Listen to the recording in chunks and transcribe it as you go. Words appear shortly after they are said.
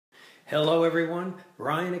Hello everyone,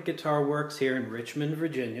 Ryan at Guitar Works here in Richmond,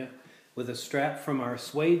 Virginia with a strap from our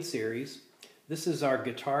suede series. This is our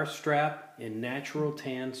guitar strap in natural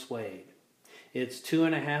tan suede. It's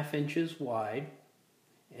 2.5 inches wide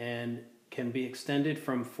and can be extended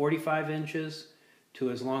from 45 inches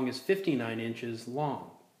to as long as 59 inches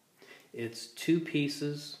long. It's 2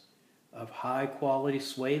 pieces of high quality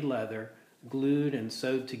suede leather glued and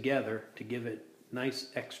sewed together to give it nice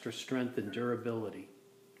extra strength and durability.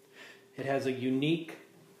 It has a unique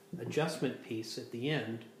adjustment piece at the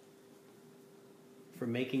end for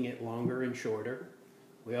making it longer and shorter.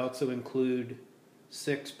 We also include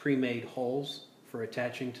 6 pre-made holes for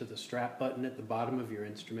attaching to the strap button at the bottom of your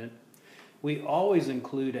instrument. We always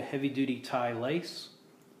include a heavy-duty tie lace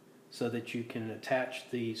so that you can attach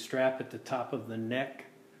the strap at the top of the neck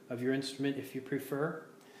of your instrument if you prefer.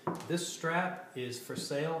 This strap is for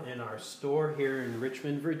sale in our store here in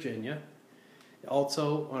Richmond, Virginia.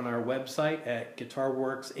 Also on our website at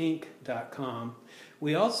GuitarWorksInc.com.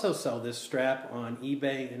 We also sell this strap on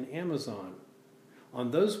eBay and Amazon. On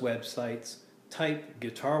those websites, type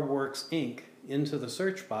GuitarWorksInc into the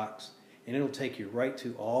search box and it'll take you right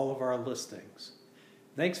to all of our listings.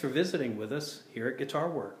 Thanks for visiting with us here at Guitar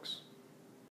Works.